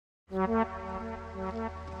What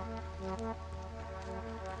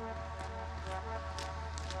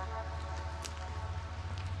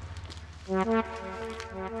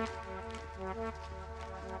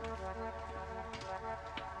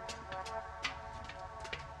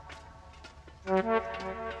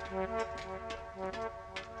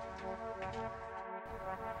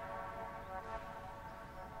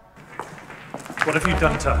have you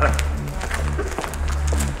done to her?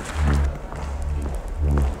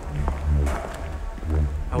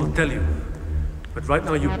 I will tell you, but right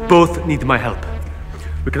now you both need my help.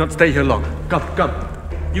 We cannot stay here long. Come.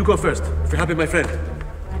 You go first, if you're happy, my friend.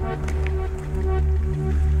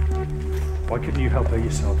 Why couldn't you help her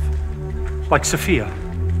yourself? Like Sophia.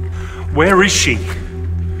 Where is she?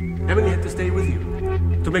 Emily had to stay with you,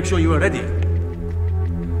 to make sure you are ready.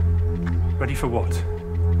 Ready for what?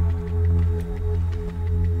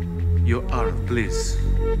 You are, please.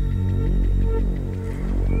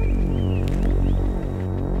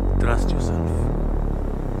 Trust yourself.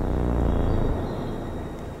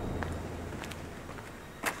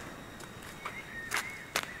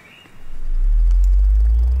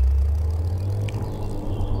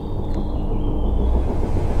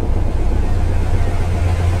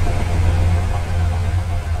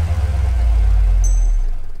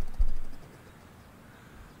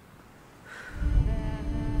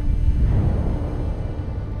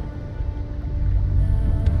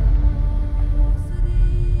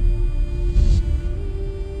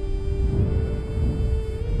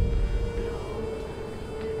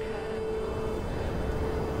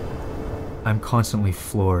 I'm constantly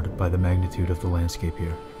floored by the magnitude of the landscape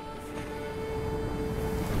here.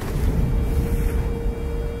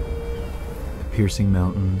 The piercing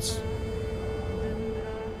mountains,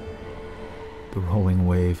 the rolling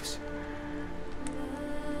waves,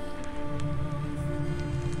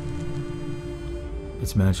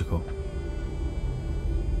 it's magical,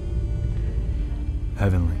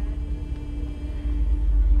 heavenly.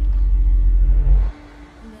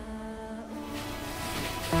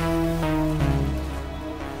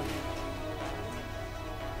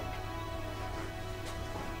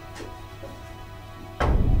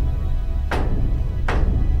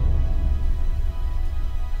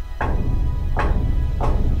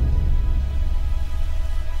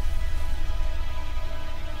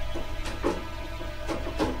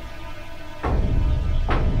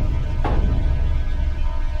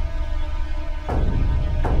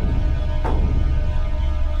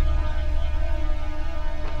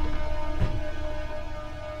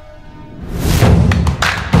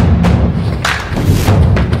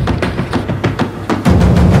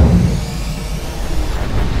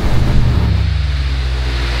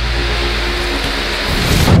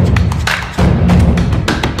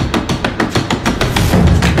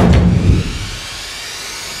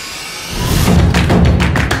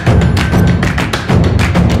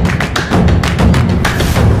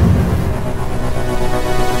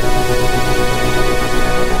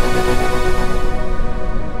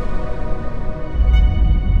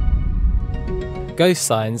 Ghost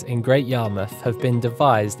signs in Great Yarmouth have been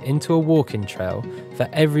devised into a walking trail for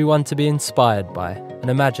everyone to be inspired by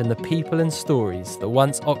and imagine the people and stories that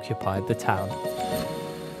once occupied the town.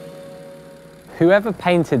 Whoever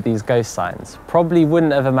painted these ghost signs probably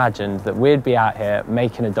wouldn't have imagined that we'd be out here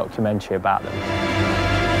making a documentary about them.